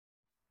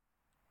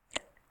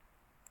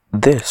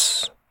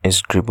This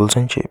is Dribbles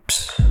and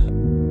Chips.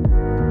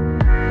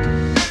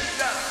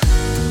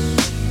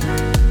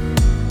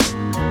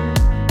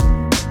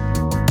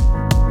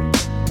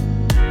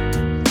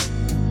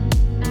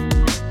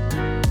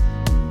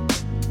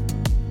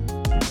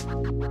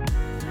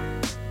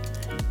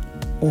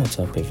 What's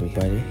up,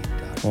 everybody?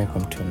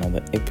 Welcome to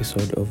another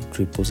episode of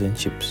Dribbles and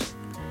Chips.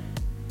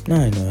 Now,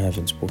 I know I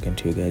haven't spoken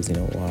to you guys in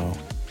a while,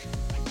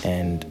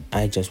 and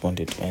I just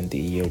wanted to end the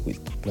year with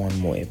one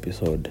more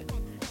episode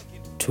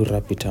to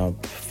wrap it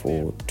up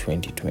for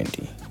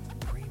 2020.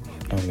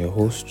 I'm your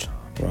host,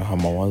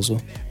 Rahama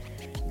Wazo,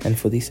 and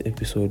for this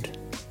episode,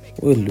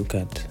 we'll look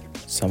at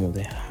some of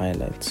the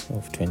highlights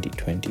of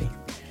 2020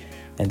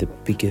 and the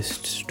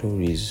biggest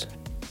stories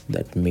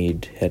that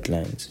made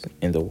headlines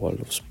in the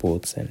world of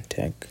sports and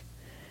tech.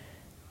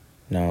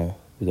 Now,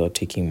 without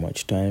taking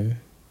much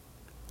time,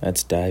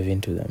 let's dive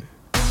into them.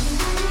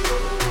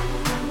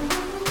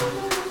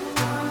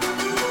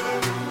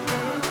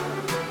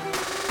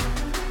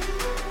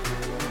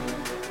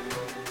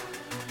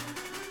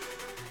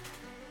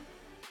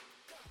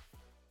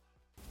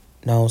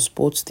 Now,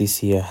 sports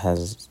this year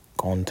has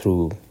gone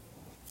through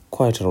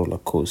quite a roller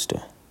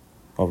coaster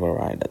of a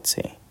ride, I'd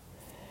say.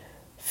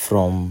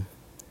 From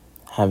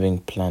having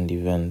planned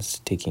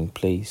events taking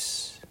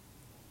place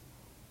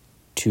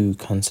to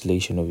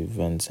cancellation of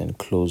events and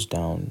close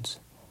downs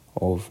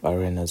of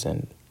arenas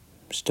and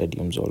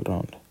stadiums all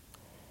around.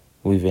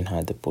 We even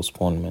had the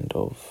postponement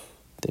of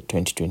the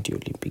 2020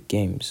 Olympic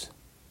Games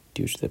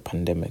due to the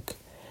pandemic.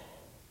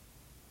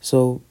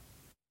 So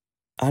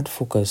I'd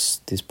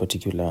focus this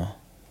particular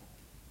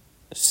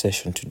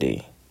session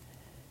today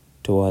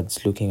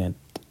towards looking at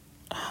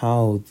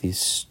how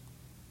this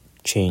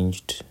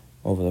changed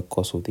over the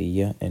course of the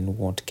year and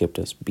what kept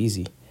us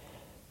busy,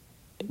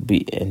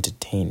 be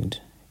entertained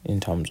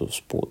in terms of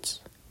sports.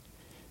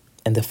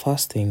 And the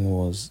first thing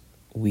was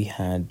we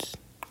had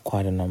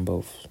quite a number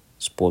of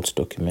sports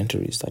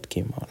documentaries that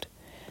came out.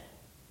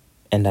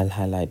 And I'll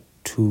highlight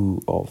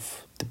two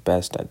of the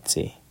best, I'd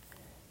say.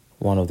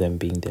 One of them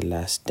being The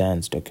Last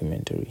Dance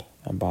documentary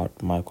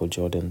about Michael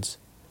Jordan's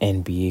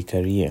NBA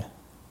career,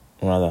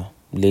 rather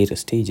later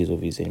stages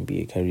of his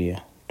NBA career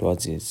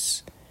towards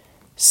his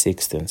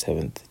 6th and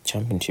 7th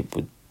championship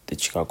with the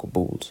Chicago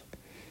Bulls.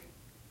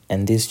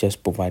 And this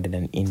just provided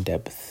an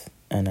in-depth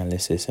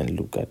analysis and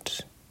look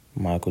at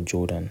Michael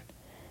Jordan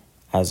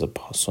as a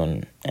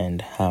person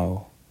and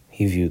how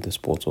he viewed the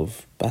sport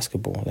of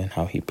basketball and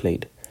how he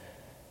played.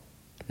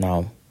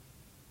 Now,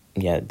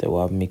 there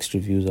were mixed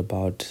reviews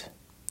about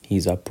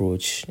his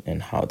approach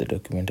and how the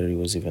documentary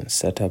was even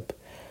set up,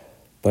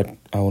 but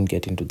I won't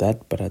get into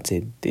that. But I'd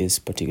say this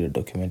particular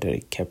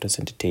documentary kept us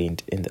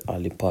entertained in the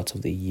early parts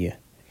of the year,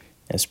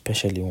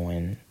 especially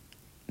when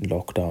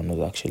lockdown was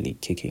actually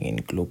kicking in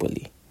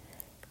globally.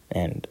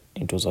 And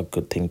it was a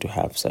good thing to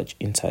have such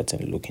insights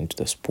and look into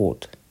the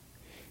sport.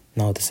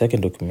 Now, the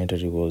second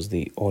documentary was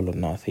the All or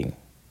Nothing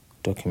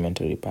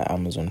documentary by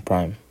Amazon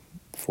Prime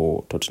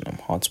for Tottenham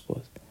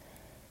Hotspur.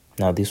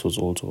 Now, this was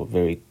also a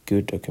very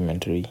good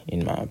documentary,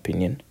 in my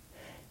opinion,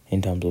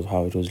 in terms of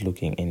how it was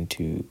looking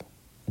into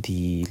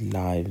the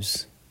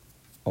lives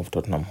of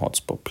Tottenham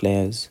Hotspur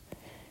players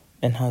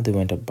and how they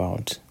went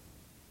about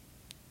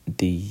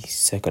the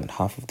second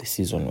half of the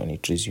season when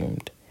it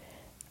resumed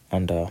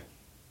under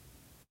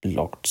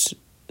locked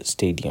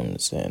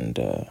stadiums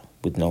and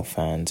with no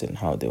fans, and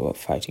how they were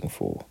fighting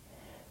for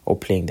or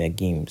playing their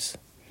games.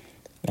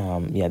 There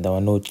were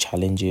no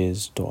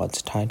challenges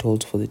towards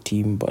titles for the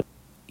team, but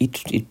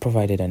it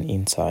provided an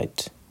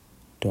insight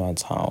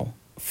towards how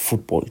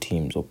football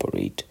teams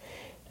operate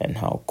and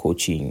how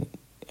coaching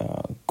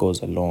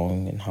goes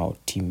along and how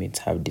teammates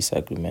have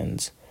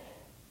disagreements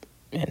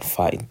and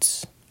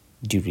fights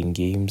during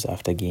games,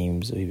 after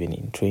games, or even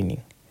in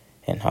training,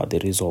 and how they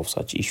resolve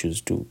such issues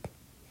to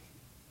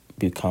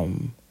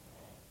become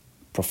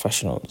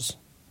professionals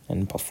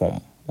and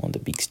perform on the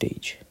big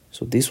stage.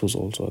 So this was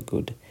also a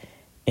good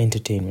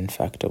entertainment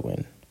factor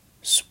when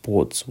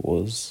sports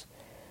was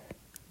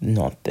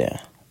not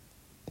there,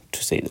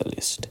 to say the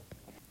least.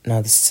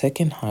 Now, the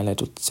second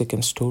highlight or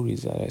second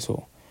stories that I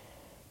saw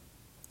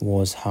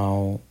was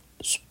how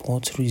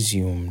sports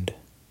resumed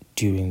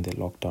during the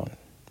lockdown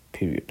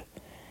period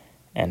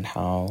and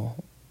how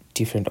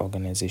different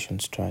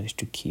organizations tried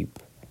to keep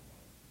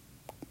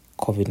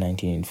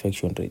COVID-19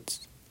 infection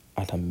rates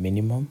at a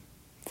minimum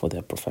for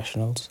their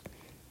professionals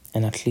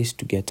and at least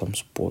to get some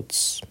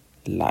sports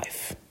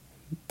life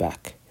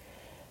back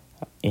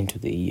into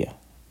the year.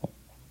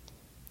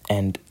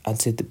 And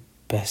I'd say the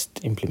best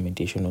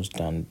implementation was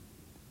done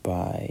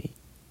by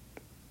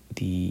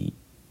the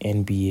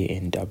NBA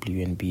and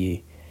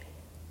WNBA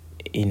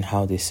in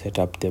how they set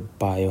up the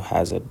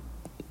biohazard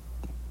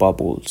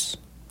bubbles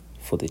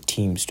for the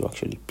teams to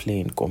actually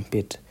play and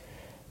compete.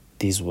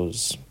 This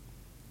was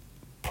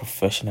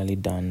professionally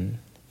done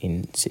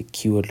in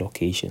secure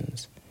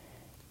locations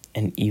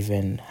and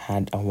even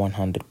had a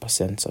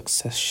 100%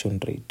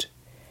 succession rate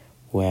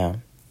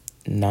where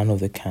none of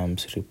the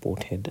camps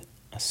reported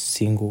a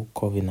single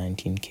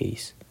COVID-19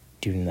 case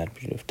during that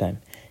period of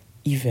time.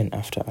 even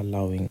after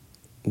allowing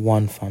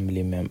one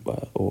family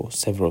member or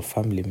several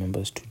family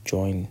members to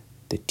join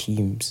the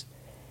teams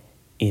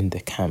in the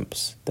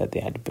camps that they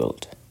had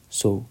built.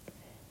 So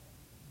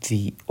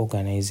the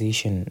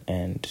organization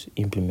and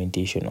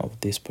implementation of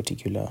this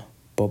particular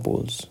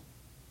bubbles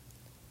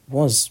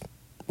was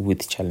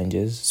with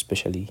challenges,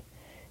 especially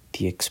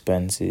the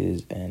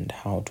expenses and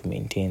how to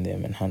maintain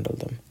them and handle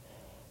them.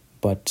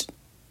 But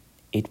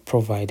it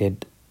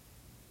provided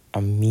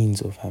a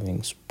means of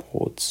having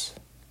sports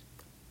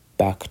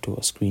back to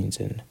our screens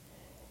and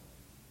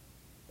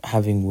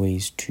having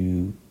ways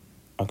to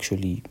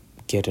actually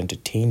get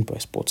entertained by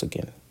sports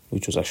again,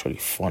 which was actually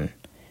fun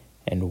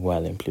and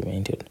well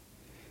implemented.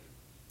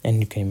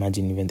 And you can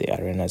imagine even the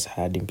arenas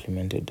had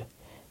implemented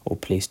or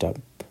placed up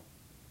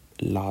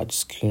large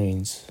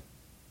screens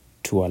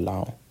to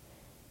allow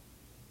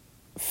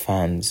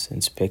fans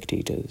and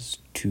spectators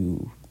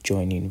to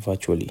join in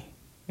virtually.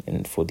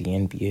 And for the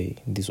NBA,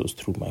 this was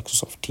through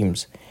Microsoft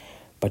Teams,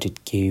 but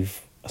it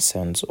gave a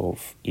sense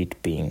of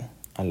it being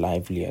a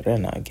lively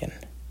arena again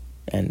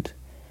and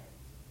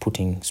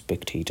putting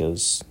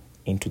spectators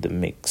into the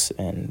mix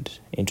and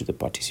into the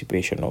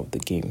participation of the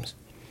games,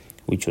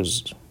 which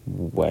was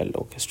well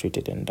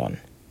orchestrated and done.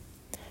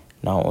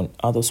 Now, on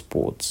other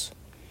sports,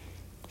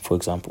 for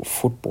example,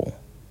 football,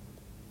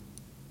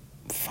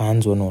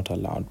 fans were not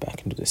allowed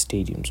back into the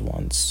stadiums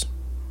once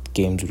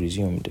games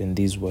resumed, and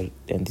these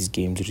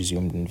games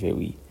resumed in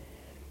very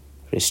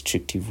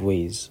restrictive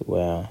ways,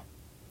 where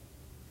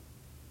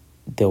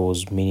there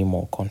was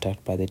minimal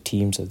contact by the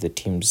teams as the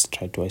teams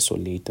tried to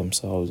isolate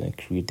themselves and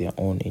create their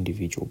own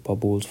individual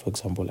bubbles. For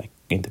example, like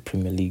in the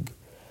Premier League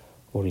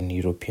or in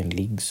European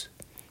leagues,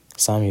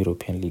 some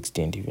European leagues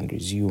didn't even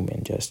resume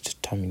and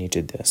just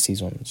terminated their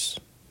seasons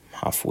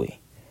halfway.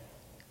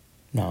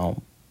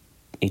 Now,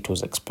 it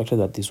was expected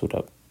that this would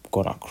have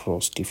gone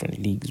across different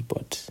leagues,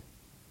 but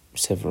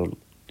several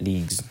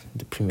leagues,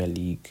 the Premier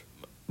League,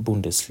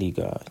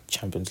 Bundesliga,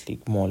 Champions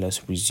League, more or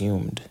less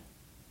resumed.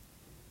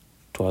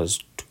 It was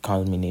to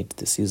culminate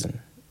the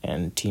season,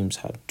 and teams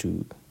had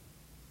to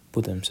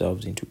put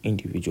themselves into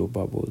individual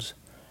bubbles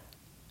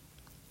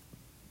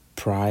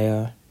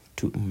prior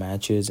to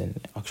matches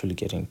and actually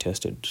getting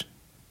tested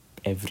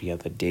every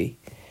other day,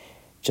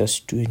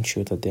 just to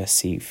ensure that they're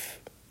safe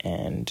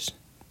and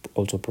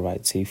also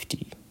provide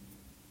safety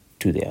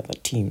to the other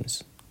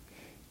teams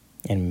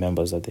and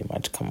members that they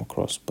might come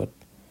across. But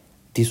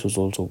this was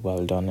also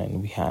well done,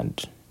 and we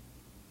had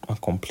a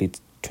complete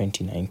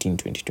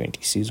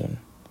 2019-2020 season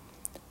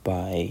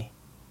by,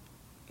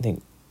 I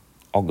think,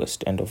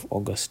 end of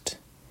August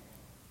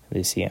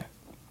this year.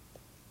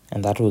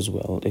 And that was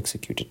well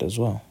executed as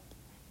well.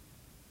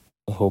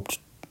 I hoped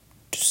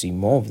to see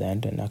more of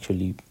that, and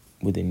actually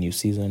with the new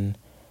season,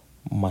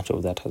 much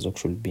of that has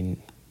actually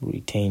been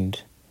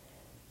retained,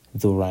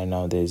 though right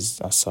now there's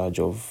a surge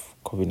of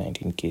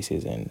COVID-19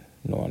 cases and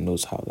no one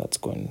knows how that's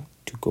going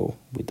to go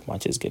with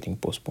matches getting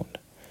postponed.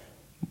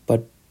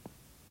 But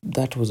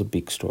that was a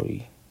big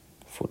story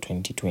for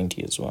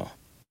 2020 as well.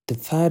 The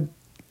third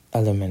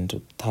element,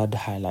 third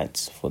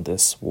highlights for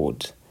this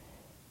would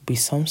be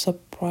some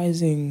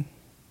surprising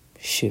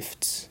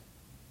shifts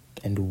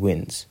and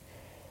wins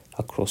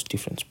across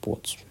different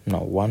sports. Now,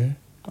 one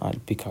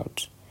I'd pick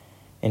out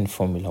in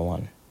Formula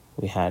One.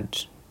 We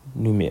had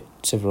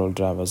several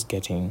drivers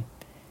getting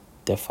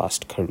their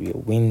first career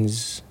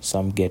wins,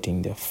 some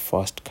getting their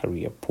first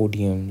career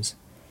podiums,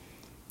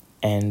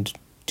 and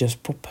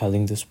just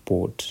propelling the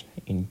sport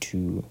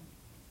into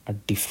a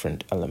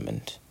different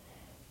element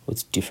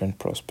with different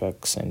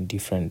prospects and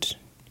different,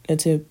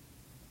 let's say,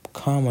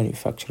 car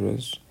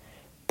manufacturers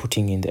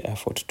putting in the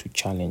effort to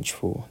challenge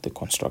for the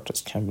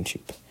Constructors'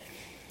 Championship.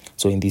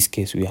 So in this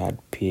case, we had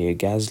Pierre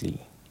Gasly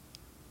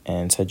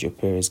and Sergio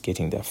Perez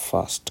getting their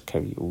first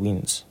career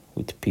wins,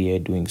 with Pierre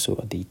doing so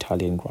at the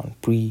Italian Grand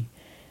Prix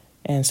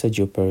and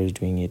Sergio Perez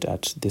doing it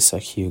at the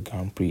Sakhir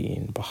Grand Prix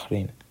in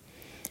Bahrain.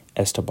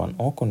 Esteban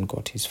Ocon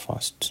got his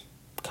first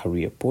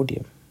career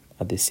podium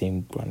at the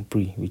same Grand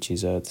Prix, which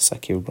is the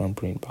Sakhir Grand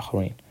Prix in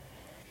Bahrain.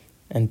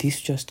 And this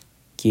just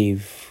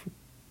gave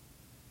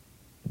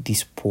the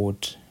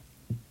sport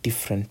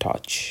different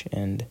touch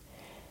and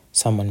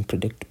some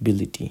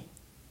unpredictability.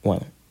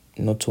 Well,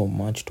 not so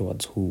much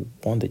towards who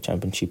won the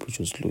championship, which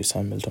was Lewis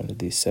Hamilton with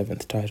his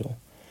 7th title,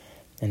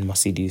 and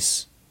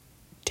Mercedes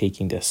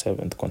taking their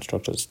 7th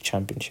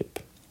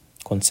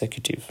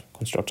consecutive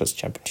Constructors'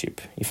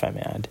 Championship, if I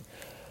may add.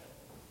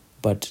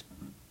 But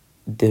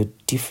the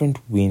different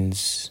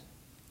wins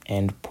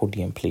and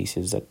podium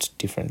places that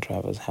different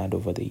drivers had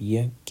over the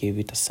year gave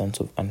it a sense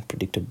of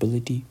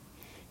unpredictability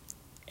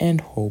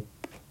and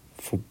hope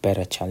for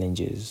better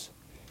challenges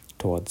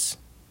towards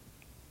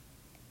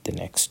the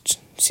next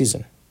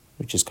season,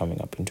 which is coming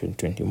up in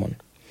 2021.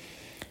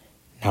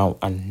 Now,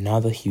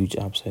 another huge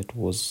upset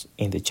was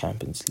in the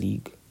Champions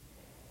League,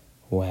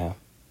 where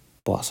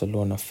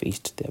Barcelona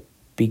faced their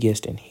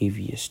biggest and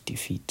heaviest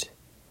defeat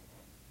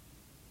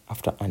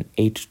after an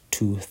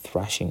 8-2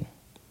 thrashing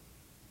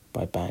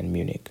by Bayern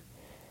Munich.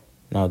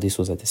 Now, this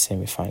was at the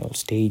semi-final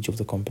stage of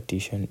the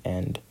competition,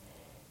 and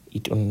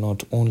it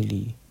not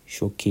only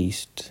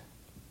showcased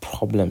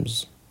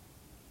problems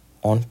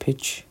on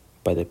pitch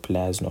by the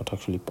players not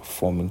actually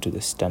performing to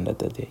the standard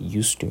that they're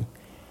used to,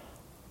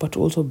 but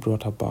also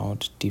brought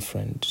about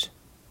different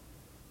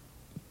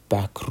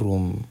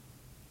backroom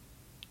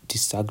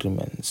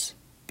disagreements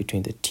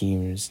between the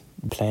teams,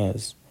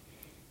 players,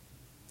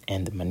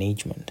 and the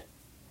management.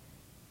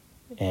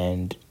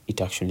 And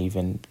it actually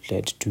even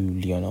led to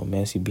Lionel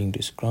Messi being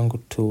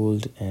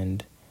disgruntled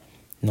and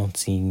not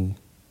seeing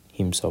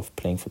himself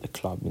playing for the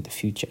club in the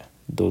future,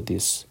 though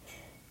this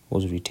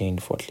was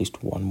retained for at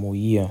least one more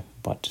year,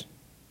 but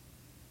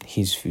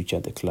his future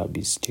at the club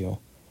is still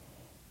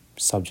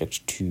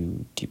subject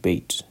to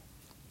debate,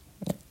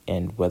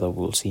 and whether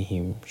we'll see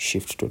him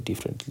shift to a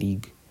different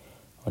league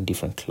or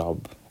different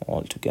club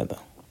altogether.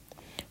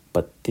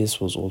 But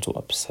this was also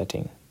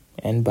upsetting,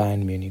 and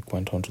Bayern Munich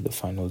went on to the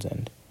finals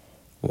and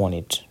won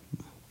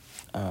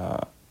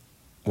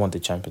the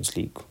Champions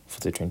League for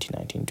the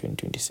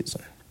 2019-2020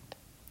 season.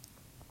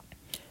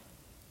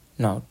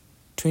 Now,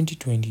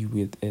 2020,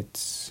 with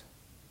its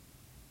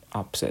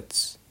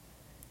upsets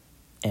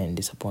and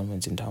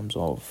disappointments in terms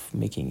of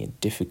making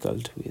it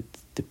difficult with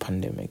the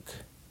pandemic,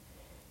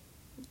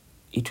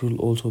 it will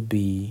also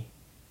be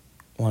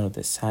one of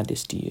the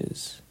saddest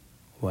years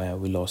where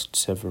we lost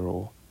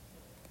several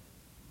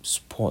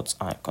sports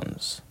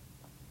icons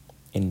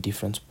in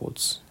different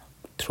sports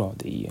throughout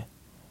the year.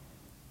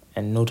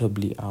 And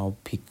notably, I'll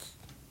pick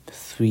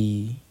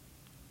 3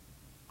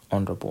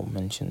 honorable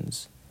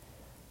mentions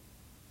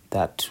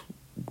that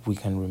we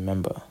can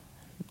remember,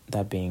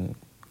 that being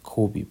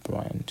Kobe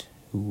Bryant,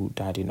 who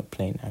died in a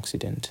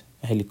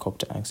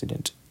helicopter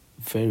accident,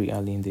 very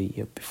early in the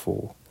year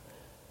before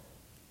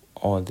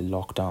all the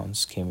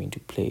lockdowns came into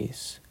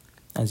place,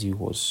 as he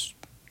was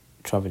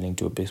traveling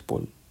to a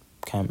baseball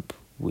camp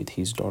with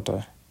his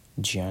daughter,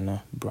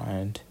 Gianna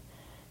Bryant,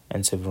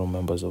 and several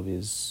members of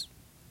his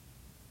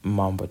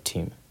Mamba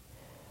team.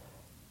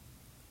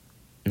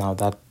 Now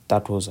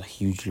that was a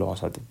huge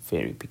loss at the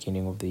very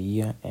beginning of the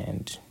year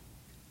and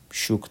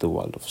shook the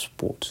world of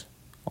sport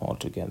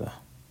altogether,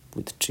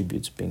 with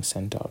tributes being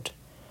sent out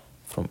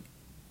from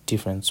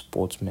different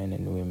sportsmen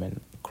and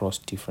women across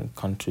different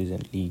countries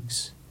and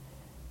leagues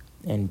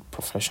and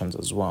professions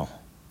as well,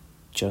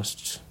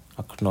 just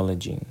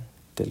acknowledging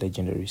the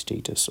legendary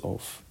status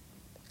of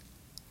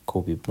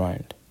Kobe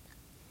Bryant.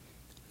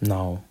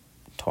 Now,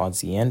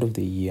 towards the end of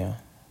the year,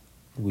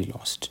 we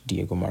lost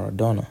Diego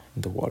Maradona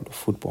in the world of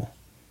football,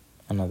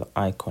 another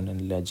icon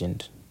and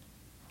legend,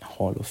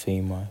 Hall of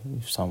Famer,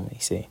 if some may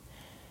say,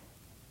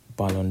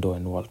 Ballon d'Or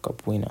and World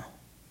Cup winner.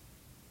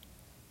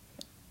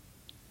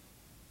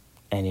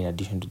 And in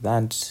addition to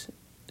that,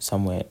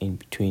 somewhere in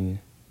between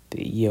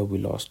the year, we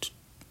lost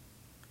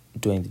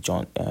Dwayne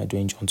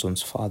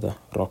Johnson's father,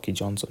 Rocky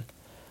Johnson,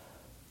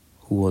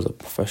 who was a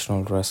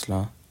professional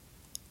wrestler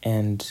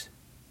and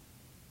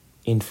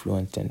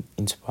influenced and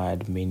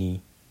inspired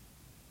many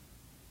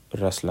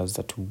wrestlers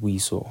that we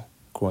saw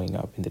growing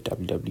up in the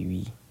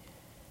WWE.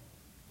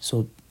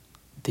 So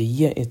the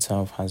year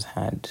itself has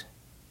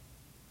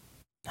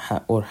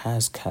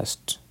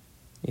cast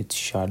its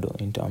shadow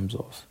in terms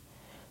of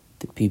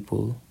the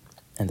people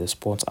and the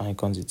sports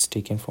icons it's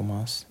taken from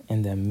us,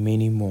 and there are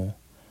many more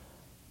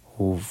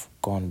who've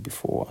gone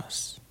before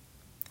us,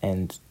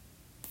 and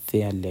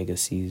their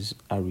legacies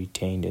are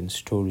retained and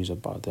stories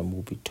about them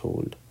will be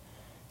told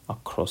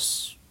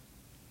across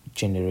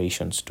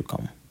generations to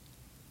come.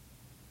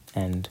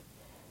 And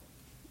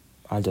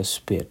I'll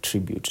just pay a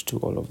tribute to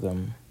all of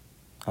them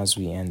as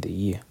we end the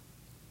year.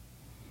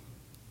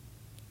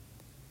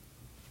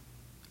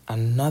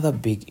 Another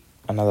big,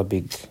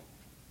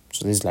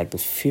 so this is like the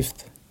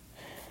 5th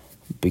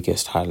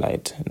biggest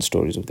highlight and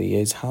stories of the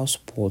year, is how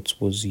sports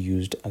was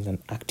used as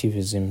an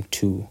activism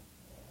tool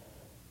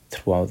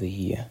throughout the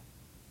year.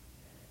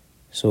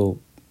 So,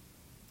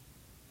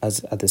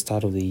 as at the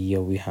start of the year,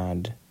 we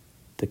had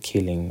the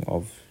killing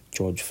of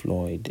George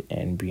Floyd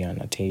and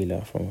Breonna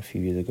Taylor from a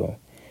few years ago,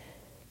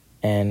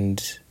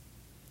 and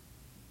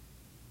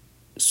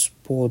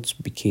sports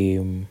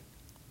became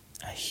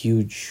a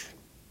huge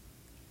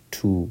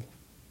tool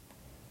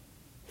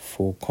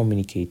for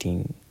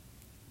communicating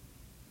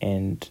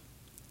and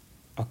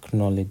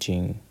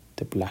acknowledging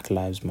the Black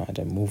Lives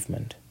Matter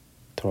movement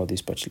throughout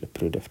this particular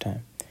period of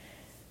time,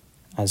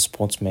 as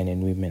sportsmen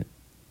and women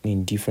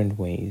in different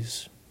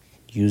ways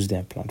use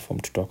their platform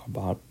to talk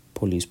about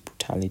police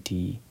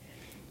brutality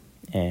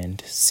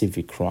and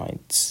civic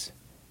rights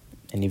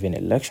and even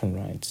election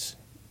rights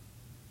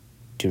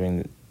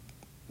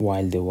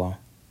while they were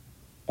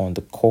on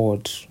the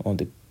court, on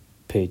the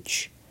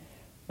pitch,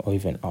 or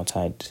even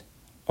outside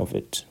of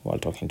it while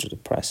talking to the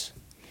press.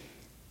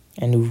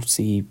 And you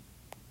see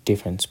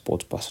different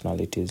sports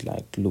personalities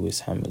like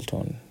Lewis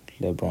Hamilton,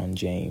 LeBron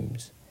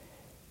James,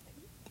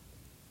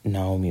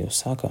 Naomi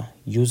Osaka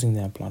using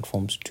their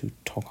platforms to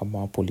talk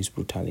about police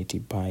brutality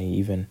by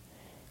even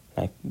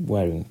like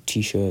wearing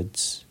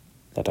t-shirts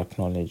that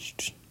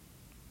acknowledged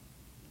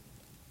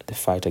the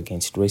fight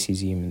against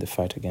racism, the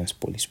fight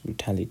against police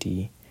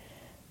brutality,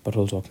 but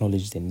also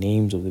acknowledge the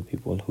names of the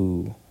people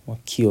who were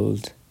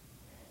killed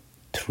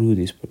through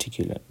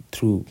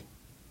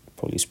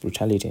police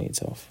brutality in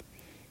itself.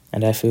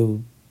 And I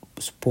feel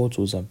sports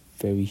was a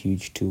very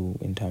huge tool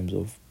in terms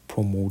of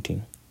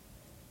promoting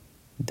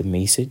the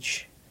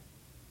message,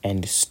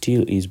 and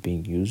still is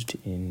being used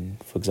in,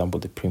 for example,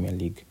 the Premier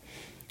League,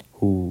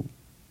 who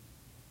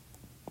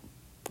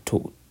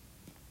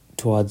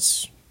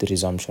towards the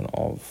resumption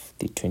of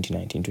the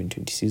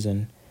 2019-2020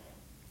 season,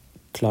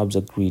 clubs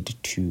agreed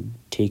to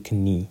take a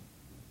knee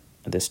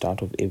at the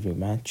start of every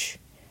match,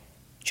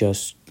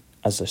 just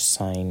as a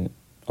sign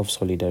of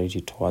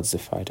solidarity towards the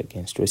fight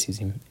against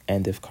racism,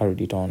 and they've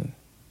carried it on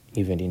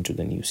even into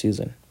the new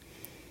season.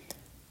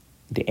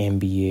 The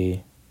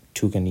NBA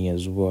took a knee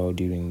as well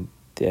during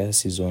their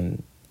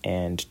season,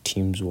 and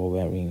teams were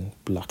wearing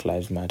Black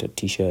Lives Matter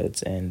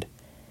t-shirts and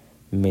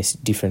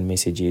different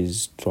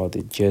messages throughout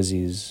the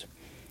jerseys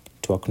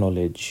to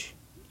acknowledge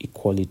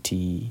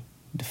equality,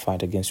 the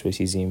fight against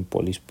racism,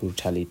 police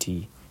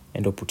brutality,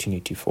 and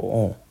opportunity for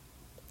all.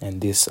 And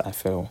this, I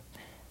felt,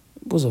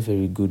 was a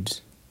very good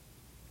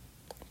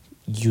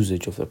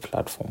usage of the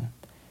platform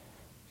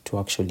to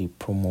actually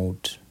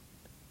promote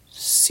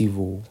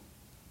civil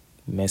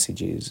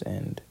messages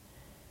and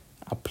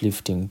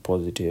uplifting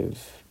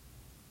positive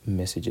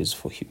messages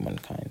for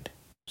humankind.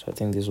 So I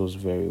think this was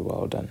very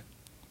well done.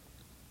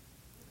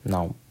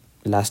 Now,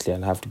 lastly,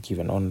 I'll have to give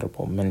an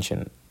honorable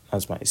mention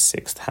as my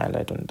sixth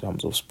highlight in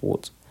terms of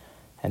sports,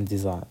 and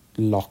these are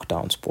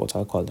lockdown sports.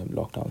 I'll call them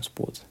lockdown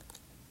sports,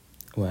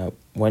 where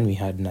when we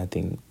had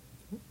nothing,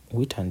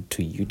 we turned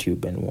to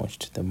YouTube and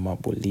watched the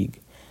Marble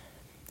League.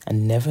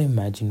 And never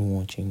imagine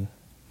watching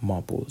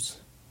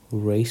marbles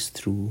race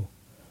through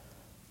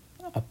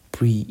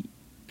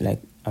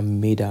a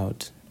made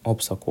out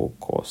obstacle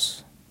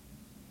course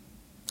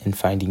and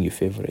finding your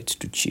favorites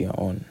to cheer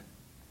on.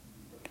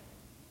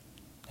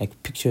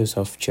 Like, picture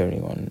yourself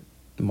cheering on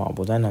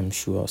marbles, and I'm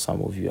sure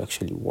some of you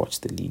actually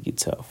watched the league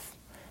itself,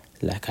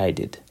 like I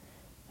did,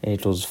 and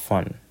it was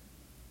fun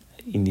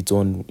in its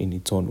own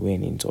way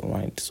and in its own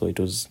right. So it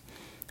was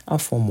a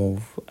form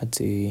of, I'd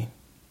say,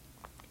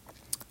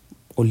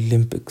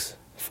 Olympics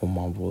for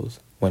marbles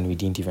when we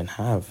didn't even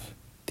have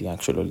the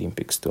actual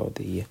Olympics throughout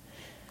the year,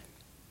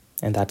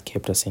 and that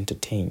kept us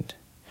entertained.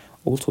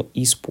 Also,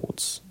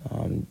 esports,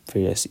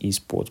 various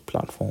esports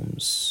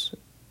platforms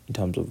in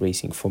terms of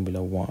racing,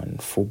 Formula 1,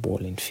 football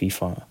and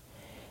FIFA,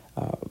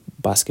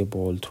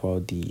 basketball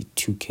throughout the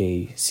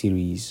 2K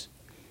series.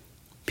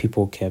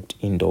 People kept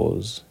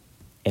indoors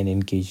and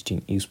engaged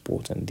in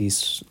esports, and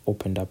this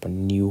opened up a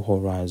new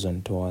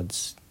horizon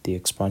towards the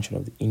expansion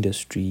of the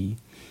industry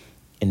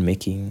and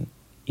making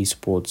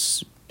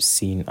esports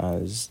seen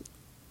as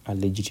a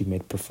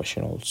legitimate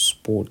professional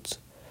sport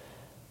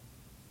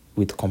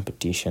with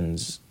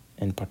competitions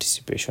and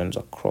participations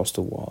across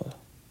the world.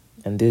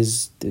 And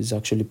this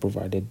actually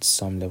provided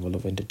some level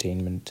of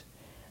entertainment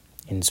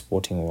in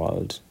sporting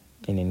world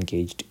and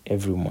engaged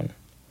everyone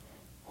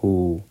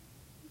who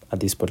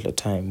at this particular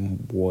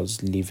time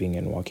was living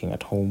and working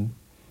at home,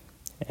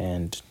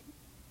 and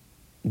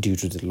due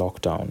to the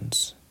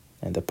lockdowns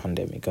and the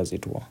pandemic, as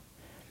it were.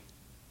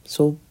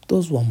 So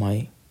those were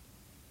my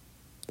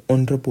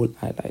honorable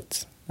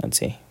highlights, I'd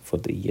say, for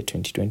the year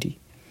 2020.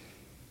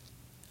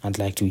 I'd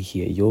like to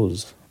hear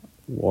yours.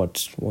 What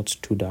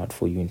stood out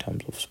for you in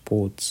terms of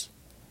sports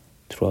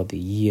throughout the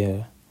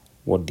year?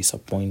 What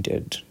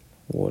disappointed?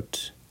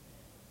 What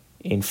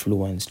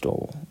influenced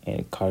or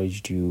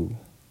encouraged you,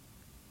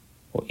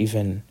 or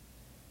even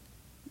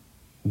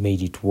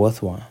made it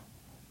worthwhile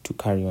to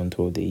carry on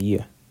throughout the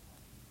year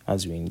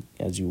as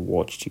you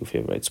watched your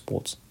favorite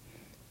sports?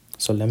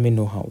 So let me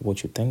know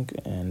what you think,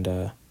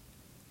 and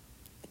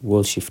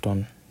we'll shift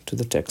on to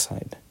the tech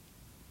side.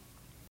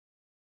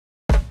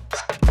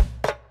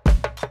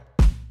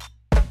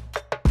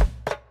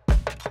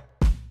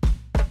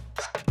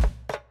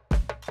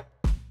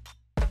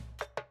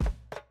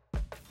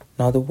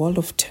 Now, the world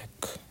of tech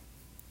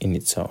in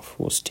itself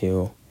was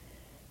still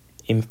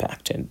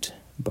impacted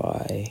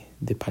by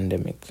the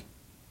pandemic,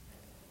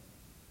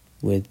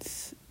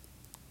 with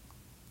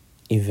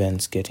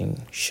events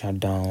getting shut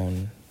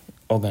down,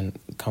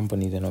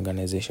 companies and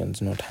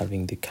organizations not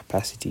having the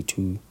capacity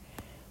to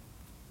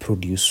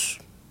produce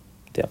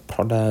their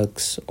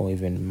products or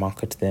even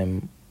market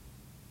them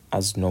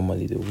as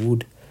normally they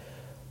would,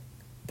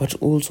 but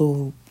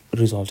also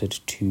resulted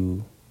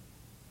to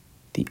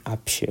the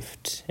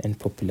upshift and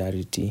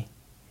popularity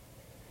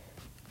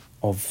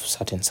of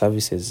certain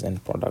services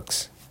and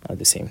products at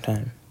the same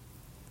time.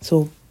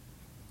 So,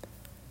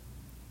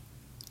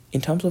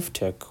 in terms of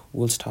tech,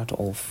 we'll start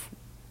off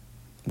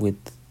with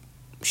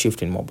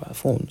shift in mobile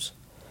phones,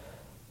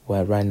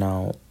 where right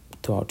now,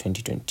 throughout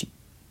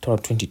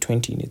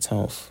 2020 in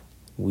itself,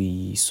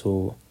 we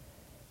saw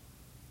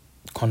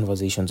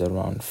conversations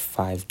around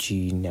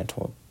 5G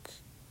network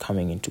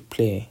coming into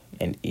play,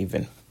 and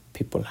even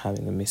people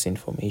having the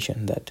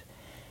misinformation that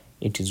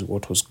it is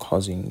what was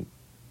causing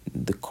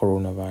the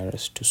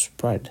coronavirus to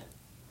spread,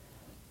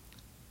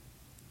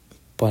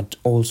 but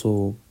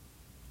also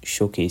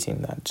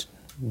showcasing that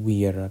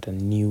we are at a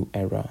new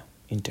era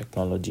in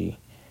technology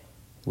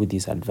with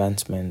these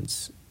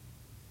advancements,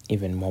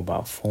 even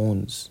mobile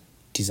phones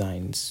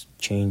designs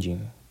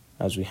changing,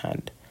 as we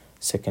had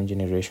second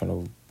generation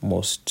of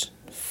most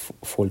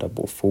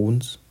foldable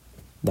phones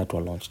that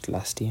were launched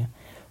last year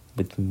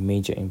with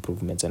major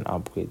improvements and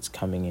upgrades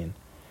coming in.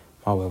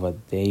 However,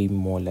 they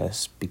more or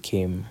less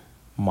became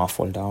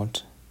muffled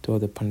out through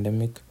the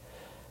pandemic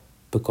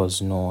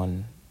because no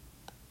one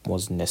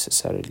was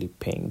necessarily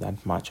paying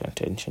that much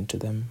attention to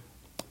them,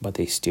 but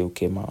they still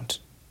came out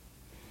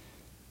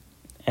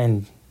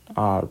and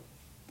are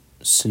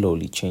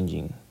slowly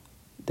changing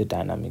the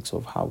dynamics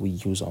of how we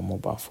use our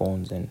mobile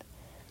phones. And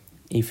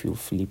if you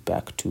flip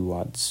back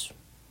towards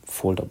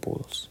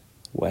foldables,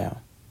 where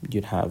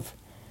you'd have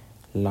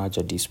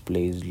larger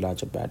displays,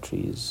 larger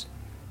batteries,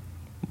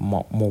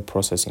 more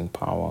processing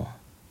power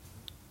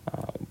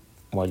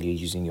while you're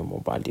using your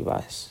mobile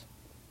device.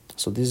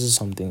 So this is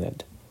something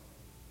that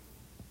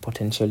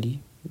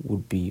potentially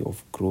would be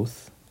of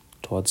growth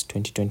towards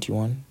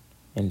 2021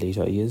 and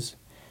later years,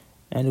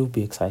 and it would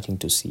be exciting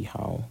to see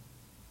how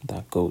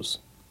that goes.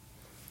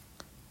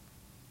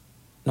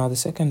 Now, the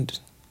second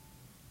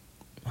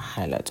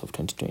highlight of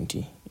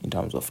 2020 in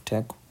terms of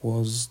tech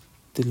was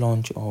the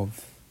launch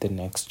of the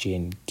next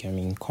gen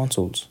gaming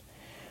consoles,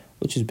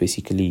 which is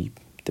basically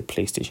the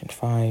PlayStation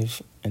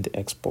 5 and the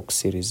Xbox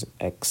Series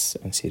X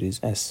and Series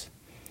S,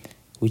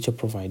 which are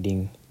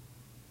providing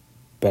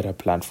better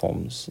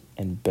platforms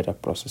and better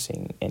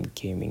processing and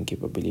gaming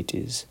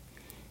capabilities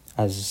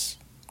as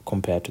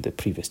compared to the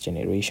previous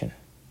generation.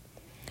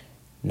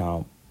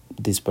 Now,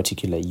 these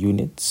particular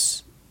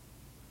units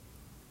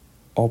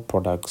or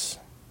products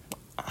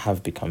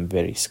have become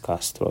very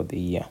scarce throughout the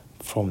year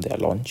from their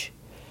launch,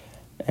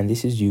 and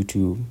this is due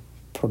to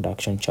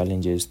production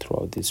challenges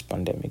throughout this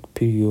pandemic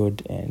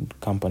period, and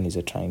companies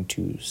are trying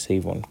to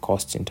save on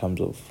costs in terms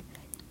of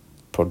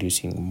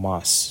producing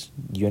mass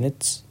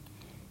units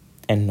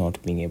and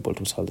not being able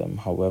to sell them.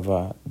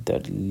 However, the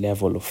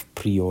level of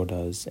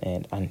pre-orders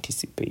and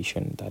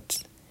anticipation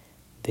that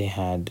they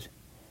had,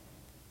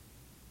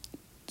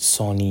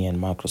 Sony and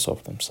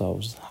Microsoft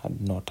themselves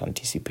had not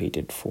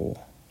anticipated for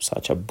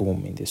such a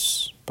boom in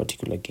this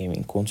particular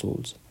gaming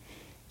consoles,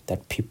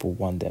 that people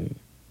want them,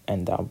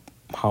 and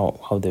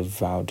how they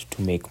vowed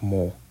to make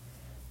more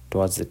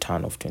towards the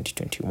turn of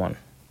 2021.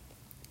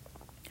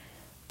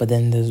 But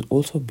then there's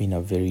also been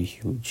a very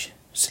huge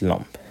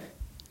slump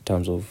in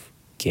terms of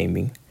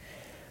gaming,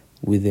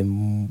 with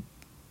the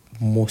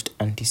most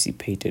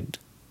anticipated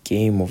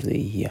game of the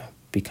year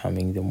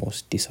becoming the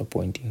most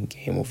disappointing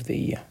game of the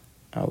year,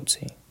 I would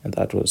say, and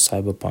that was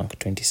Cyberpunk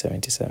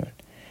 2077.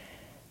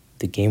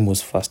 The game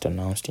was first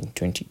announced in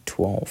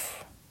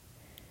 2012,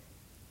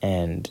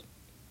 and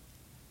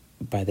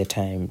by the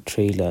time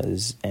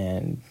trailers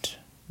and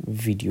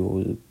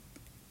video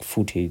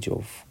footage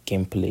of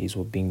gameplays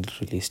were being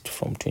released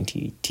from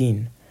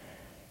 2018,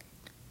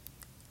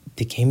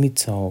 the game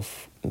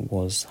itself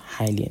was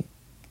highly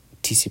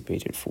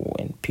anticipated for,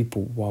 and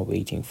people were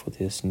waiting for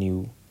this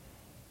new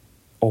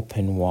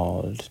open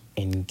world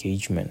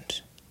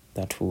engagement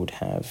that we would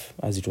have,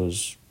 as it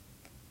was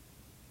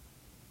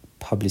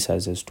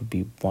publicized as to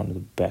be one of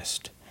the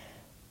best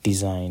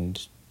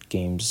designed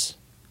games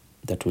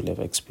that we'll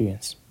ever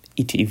experience.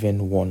 It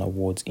even won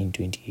awards in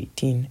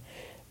 2018,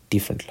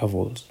 different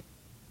levels,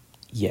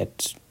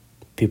 yet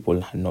people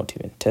had not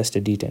even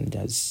tested it and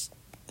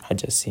had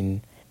just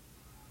seen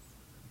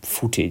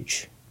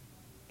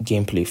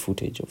gameplay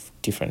footage of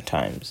different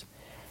times.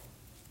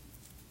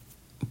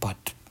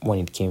 But when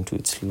it came to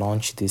its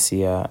launch this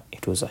year,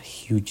 it was a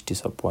huge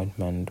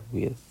disappointment,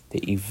 with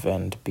the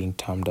event being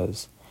termed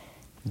as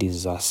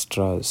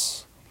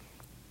disastrous,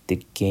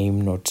 the game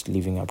not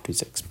living up to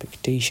its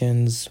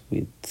expectations,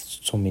 with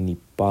so many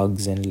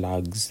bugs and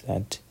lags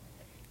that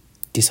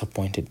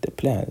disappointed the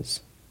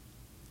players,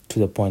 to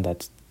the point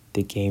that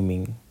the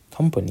gaming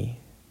company,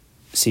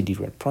 CD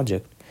Red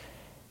Projekt,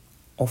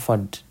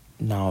 offered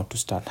now to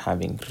start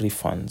having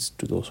refunds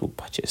to those who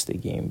purchased the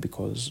game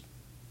because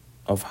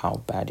of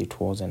how bad it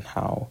was and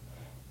how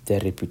their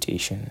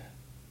reputation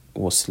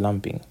was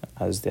slumping,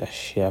 as their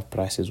share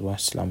prices were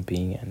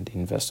slumping, and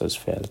investors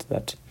felt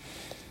that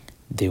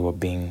they were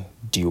being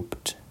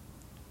duped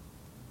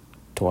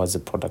towards the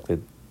product that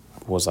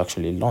was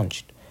actually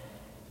launched.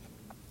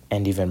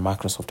 And even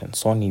Microsoft and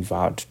Sony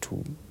vowed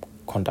to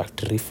conduct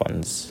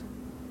refunds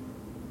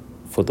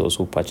for those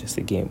who purchased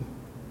the game.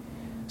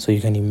 So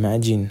you can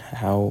imagine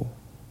how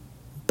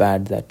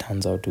bad that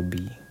turns out to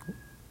be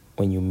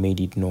when you made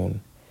it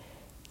known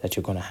that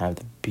you're going to have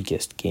the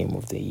biggest game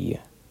of the year.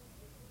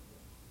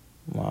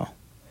 Wow.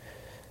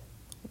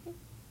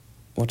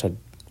 What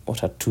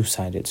a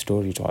two-sided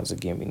story towards the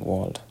gaming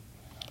world.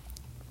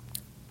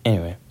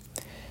 Anyway,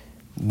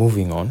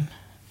 moving on.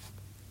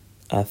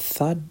 The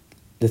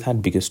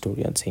third biggest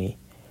story, I'd say,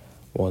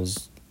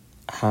 was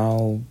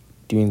how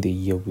during the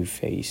year we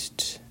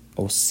faced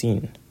or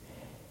seen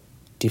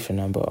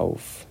different number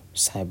of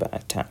cyber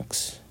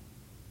attacks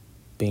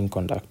being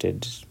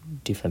conducted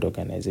different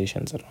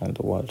organizations around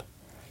the world.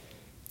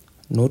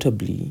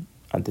 Notably,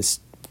 at this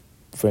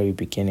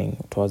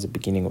towards the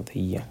beginning of the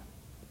year,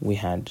 we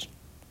had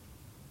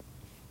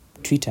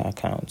Twitter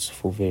accounts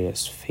for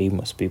various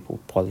famous people,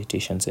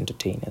 politicians,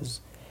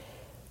 entertainers,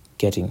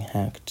 getting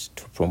hacked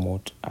to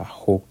promote a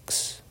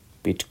hoax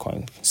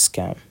Bitcoin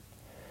scam.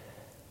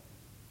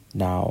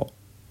 Now,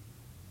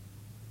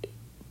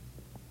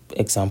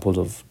 examples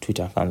of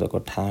Twitter accounts that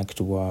got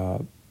hacked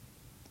were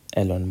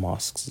Elon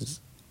Musk's,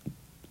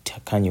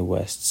 Kanye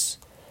West's,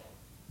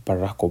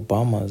 Barack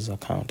Obama's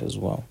account as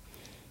well.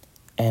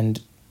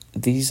 And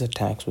these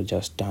attacks were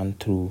just done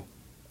through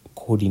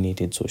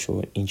coordinated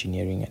social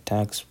engineering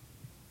attacks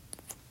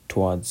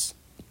towards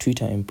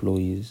Twitter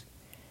employees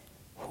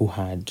who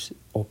had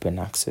open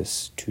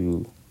access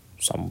to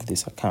some of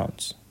these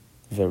accounts,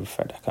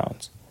 verified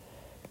accounts.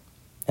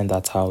 And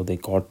that's how they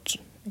got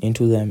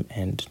into them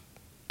and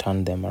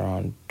turned them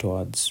around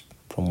towards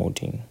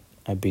promoting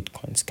a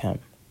Bitcoin scam.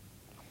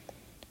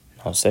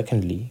 Now,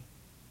 secondly,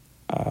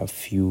 a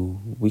few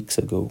weeks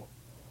ago,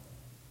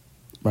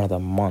 rather a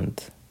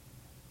month,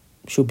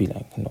 should be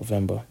like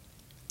November,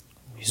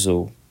 we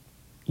saw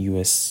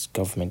US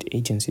government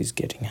agencies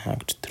getting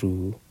hacked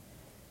through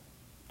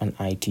an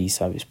IT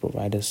service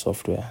provider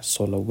software,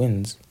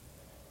 SolarWinds,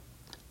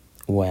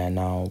 where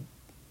now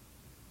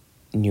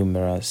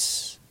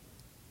numerous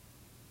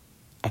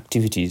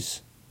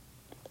activities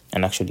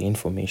and actually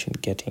information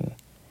getting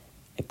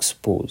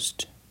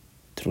exposed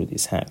through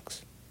these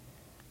hacks.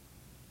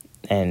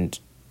 And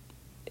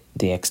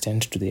the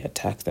extent to the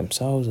attack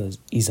themselves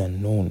is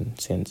unknown,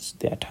 since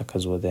the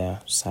attackers were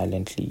there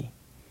silently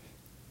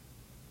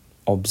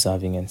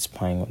observing and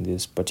spying on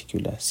these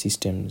particular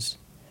systems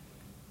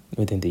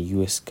within the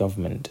US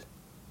government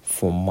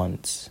for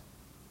months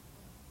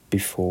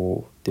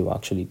before they were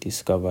actually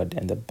discovered,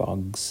 and the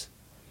bugs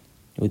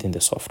within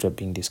the software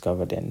being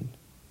discovered and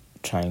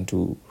trying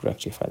to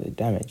rectify the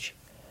damage.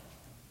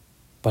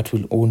 But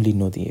we'll only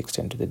know the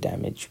extent of the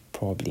damage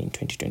probably in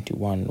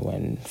 2021,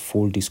 when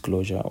full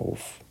disclosure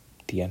of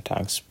the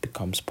attacks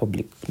becomes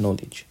public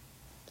knowledge.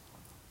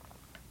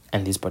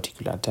 And these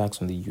particular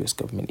attacks on the US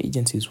government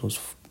agencies was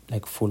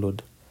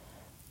followed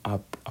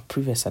up a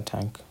previous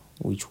attack,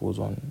 which was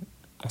on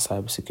a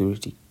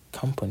cybersecurity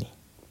company,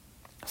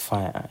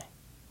 FireEye,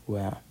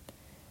 where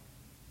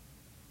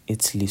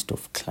its list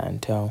of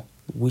clientele,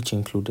 which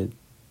included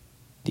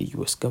the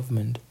US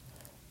government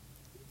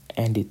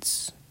and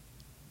its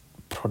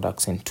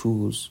products and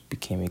tools,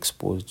 became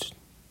exposed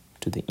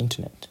to the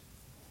internet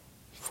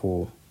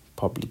for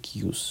public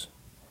use.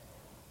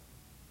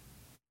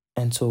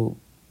 And so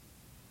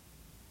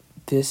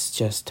this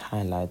just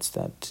highlights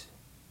that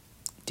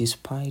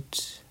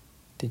despite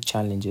the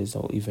challenges,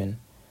 or even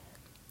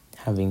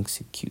having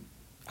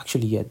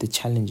the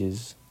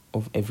challenges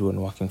of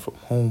everyone working from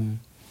home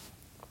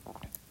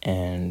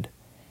and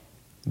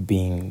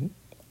being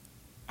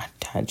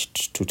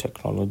attached to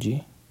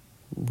technology,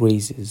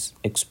 raises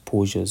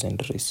exposures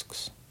and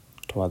risks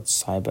towards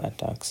cyber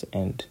attacks,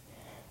 and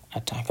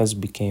attackers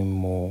became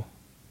more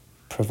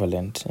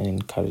prevalent and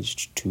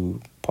encouraged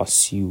to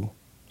pursue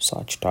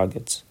such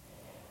targets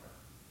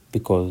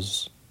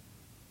because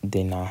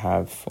they now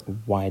have a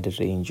wider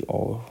range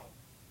of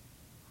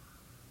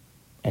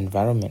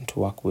environment to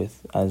work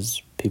with,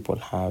 as people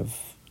have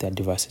their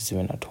devices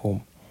even at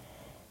home,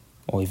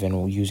 or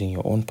even using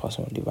your own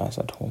personal device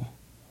at home.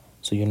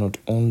 So you're not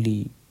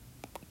only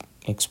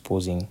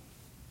exposing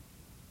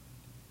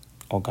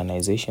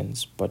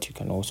organizations, but you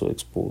can also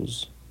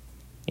expose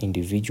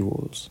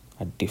individuals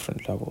at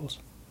different levels.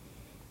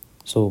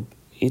 So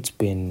it's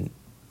been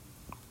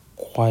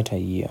quite a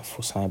year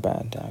for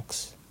cyber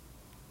attacks,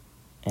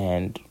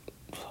 and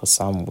for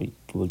some we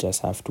will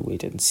just have to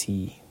wait and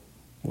see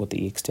what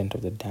the extent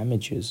of the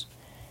damage is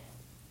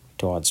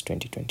towards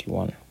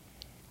 2021.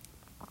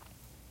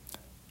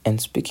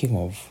 And speaking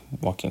of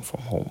working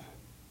from home,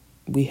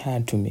 we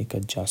had to make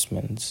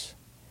adjustments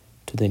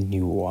to the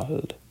new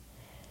world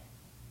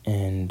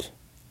and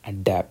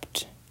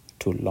adapt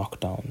to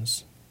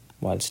lockdowns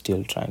while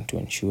still trying to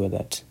ensure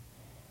that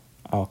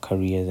our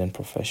careers and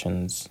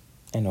professions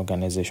and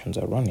organizations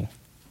are running.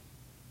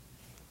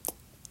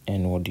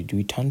 And what did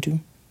we turn to?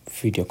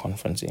 Video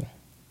conferencing,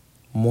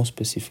 more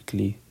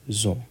specifically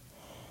Zoom.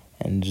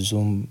 And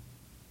Zoom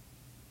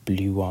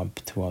blew up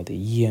throughout the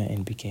year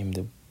and became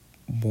the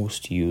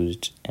most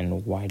used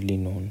and widely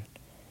known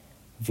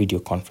video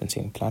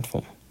conferencing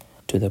platform,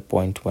 to the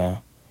point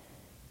where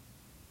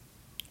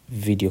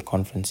video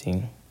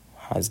conferencing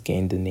has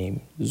gained the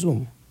name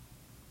Zoom.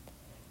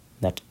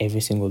 That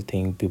every single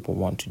thing people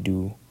want to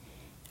do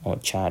or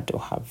chat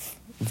or have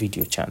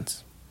video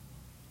chats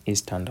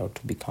is turned out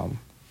to become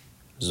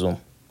Zoom.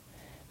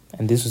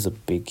 And this was a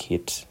big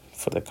hit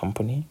for the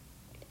company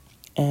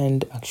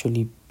and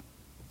actually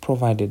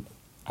provided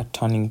a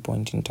turning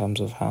point in terms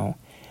of how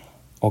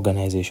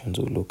organizations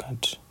will look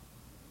at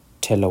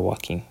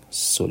teleworking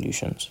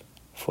solutions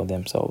for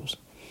themselves,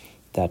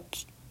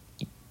 that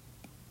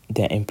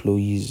their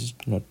employees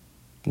not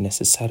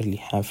necessarily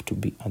have to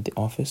be at the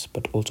office,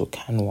 but also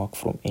can work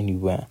from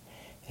anywhere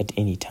at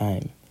any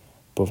time,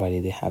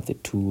 provided they have the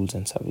tools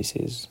and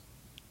services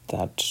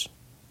that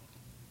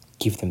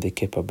give them the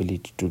capability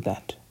to do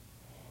that.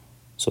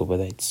 So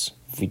whether it's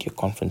video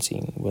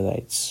conferencing, whether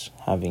it's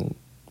having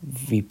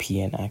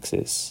VPN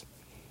access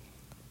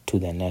to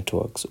their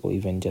networks, or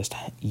even just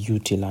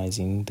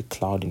utilizing the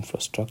cloud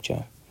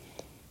infrastructure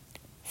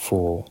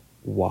for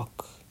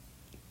work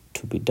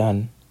to be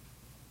done,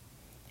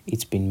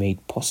 it's been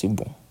made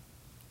possible.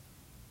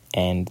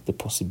 And the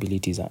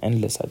possibilities are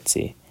endless, I'd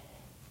say.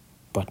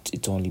 But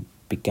it's only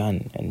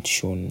begun and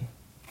shown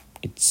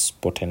its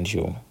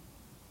potential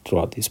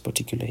throughout this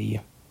particular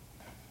year.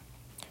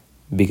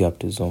 Big up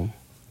to Zoom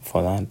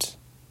for that,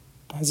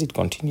 as it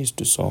continues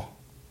to soar.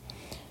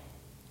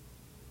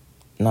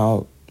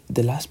 Now,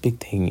 the last big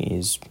thing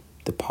is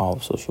the power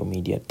of social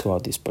media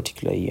throughout this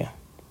particular year,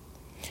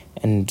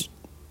 and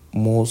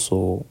more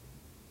so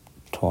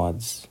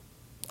towards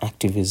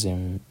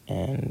activism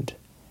and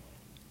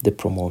the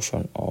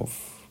promotion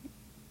of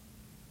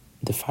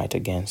the fight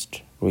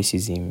against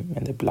racism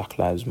and the Black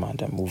Lives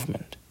Matter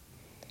movement,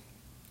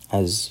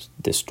 as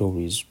the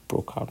stories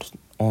broke out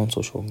on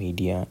social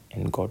media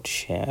and got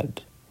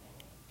shared.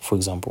 For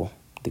example,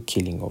 the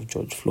killing of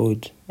George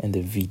Floyd and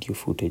the video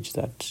footage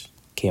that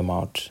came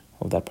out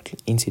of that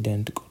particular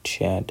incident got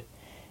shared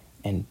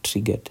and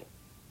triggered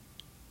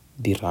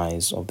the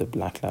rise of the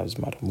Black Lives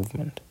Matter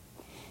movement.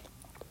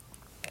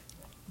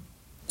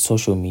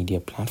 Social media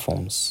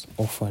platforms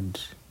offered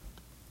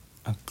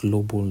a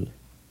global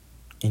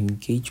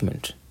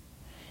engagement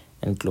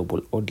and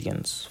global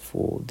audience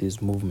for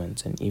these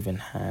movements, and even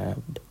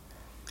had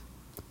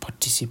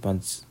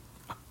participants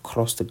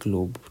across the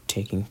globe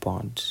taking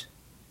part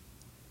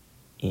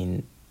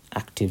in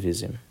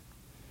activism,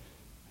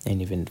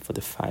 and even for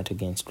the fight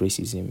against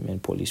racism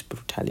and police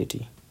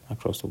brutality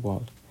across the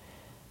world.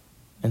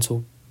 And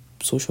so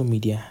social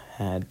media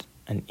had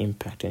an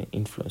impact and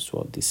influence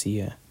throughout this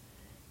year,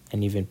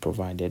 and even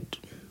provided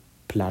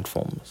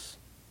platforms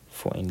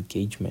for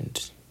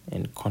engagement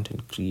and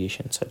content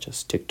creation, such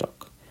as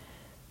TikTok,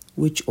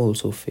 which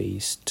also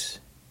faced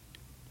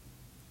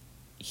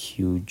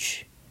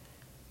huge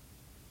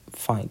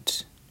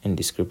fights and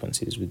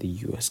discrepancies with the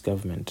US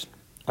government,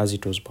 as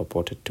it was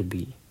purported to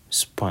be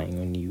spying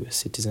on US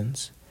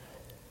citizens.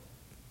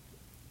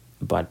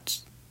 But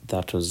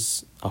that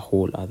was a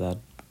whole other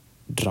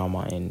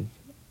drama and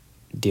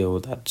deal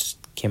that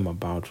came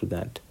about with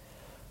that.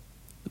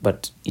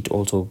 But it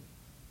also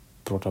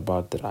brought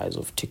about the rise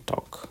of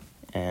TikTok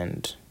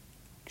and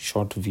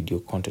short video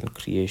content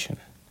creation,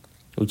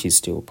 which is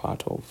still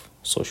part of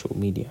social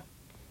media.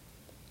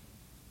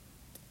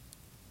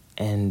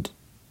 And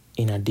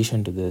in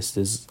addition to this,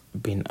 there's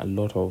been a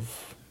lot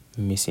of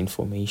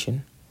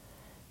misinformation.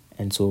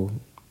 And so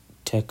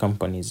tech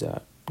companies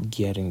are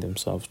gearing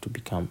themselves to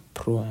become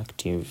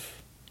proactive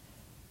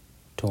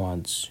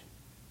towards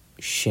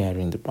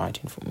sharing the right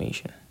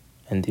information.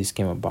 And this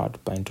came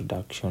about by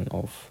introduction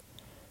of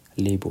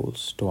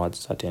labels towards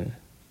certain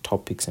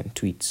topics and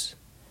tweets.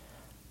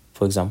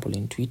 For example,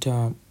 in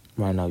Twitter,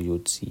 right now you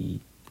would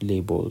see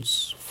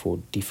labels for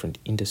different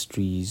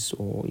industries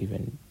or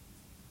even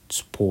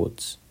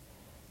sports.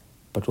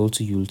 But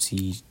also you'll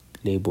see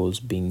labels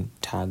being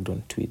tagged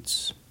on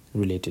tweets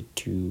related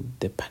to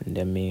the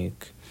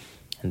pandemic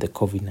and the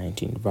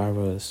COVID-19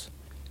 virus,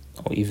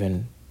 or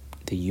even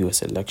the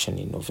US election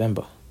in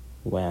November,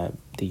 where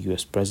the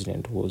US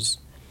president was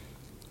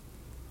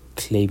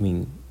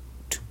claiming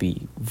to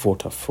be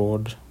voter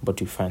fraud,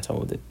 but you find some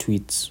of the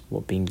tweets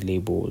were being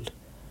labeled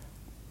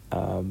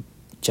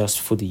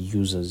just for the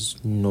user's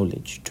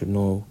knowledge to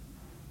know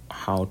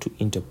how to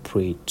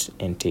interpret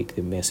and take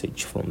the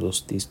message from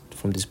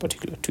these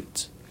particular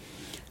tweets.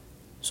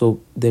 So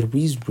there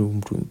is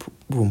room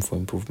for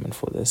improvement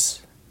for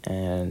this,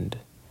 and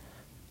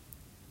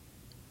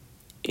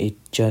it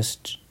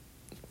just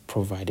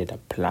provided a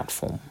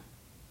platform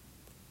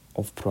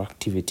of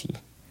proactivity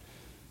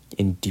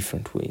in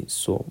different ways.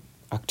 So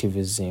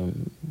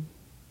activism,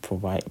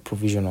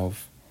 provision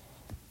of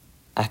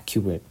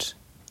accurate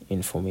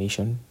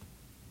information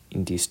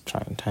in these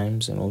trying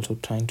times, and also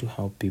trying to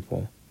help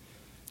people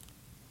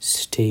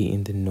stay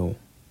in the know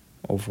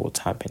of what's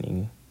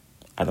happening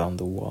around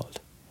the world.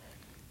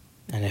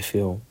 And I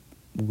feel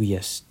we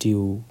are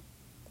still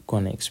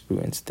going to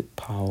experience the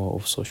power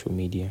of social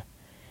media,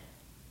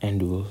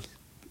 and we'll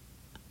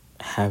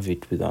have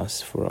it with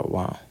us for a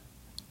while,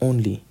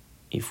 only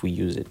if we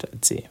use it,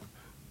 I'd say,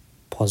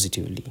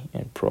 positively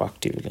and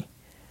proactively,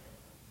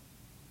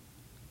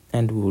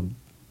 and we would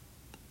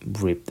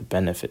reap the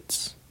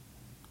benefits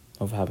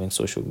of having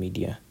social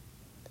media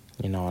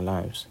in our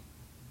lives.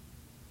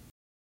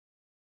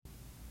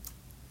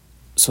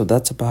 So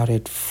that's about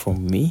it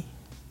from me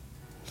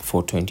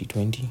for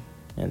 2020,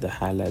 and the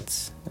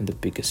highlights and the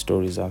biggest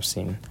stories I've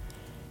seen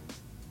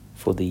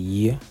for the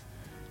year.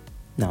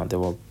 Now, there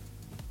were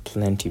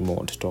plenty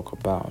more to talk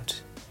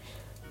about,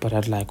 but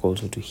I'd like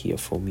also to hear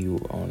from you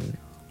on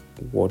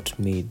what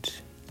made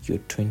your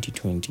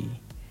 2020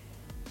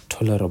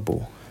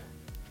 tolerable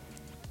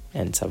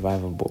and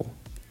survivable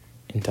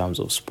in terms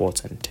of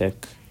sports and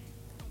tech.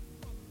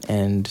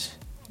 And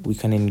we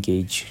can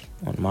engage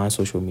on my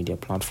social media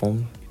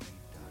platform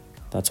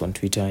That's on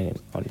Twitter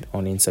and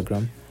on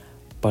Instagram.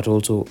 But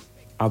also,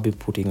 I'll be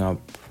putting up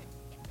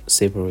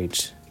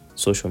separate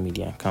social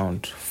media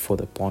account for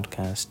the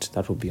podcast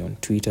that will be on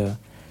Twitter,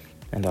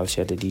 and I'll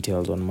share the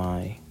details on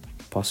my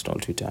personal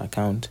Twitter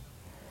account.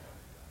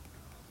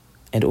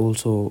 And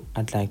also,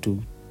 I'd like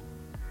to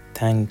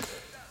thank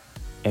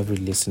every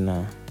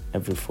listener,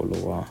 every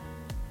follower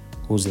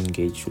who's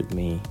engaged with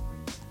me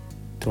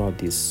throughout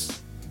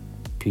this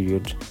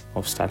period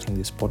of starting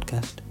this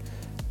podcast.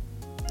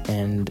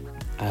 And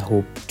I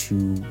hope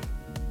to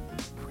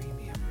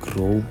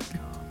grow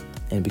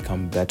and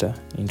become better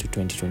into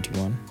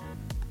 2021,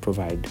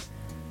 provide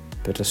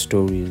better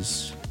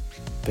stories,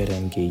 better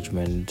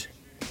engagement,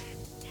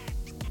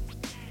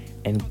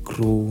 and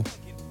grow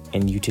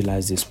and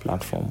utilize this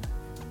platform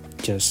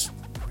just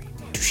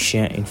to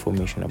share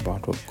information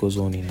about what goes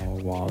on in our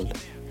world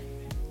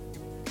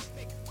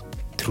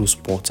through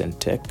sports and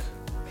tech,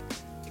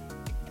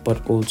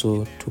 but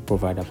also to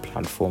provide a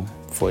platform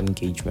for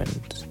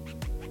engagement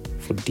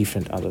for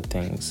different other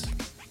things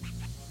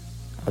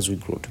as we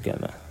grow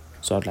together.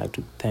 So I'd like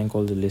to thank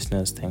all the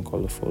listeners, thank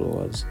all the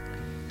followers,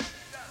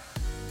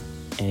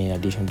 and in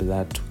addition to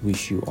that,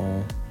 wish you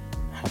all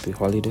happy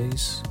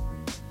holidays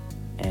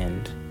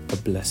and a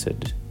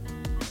blessed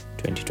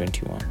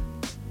 2021.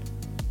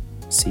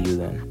 See you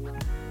then.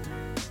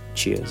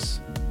 Cheers.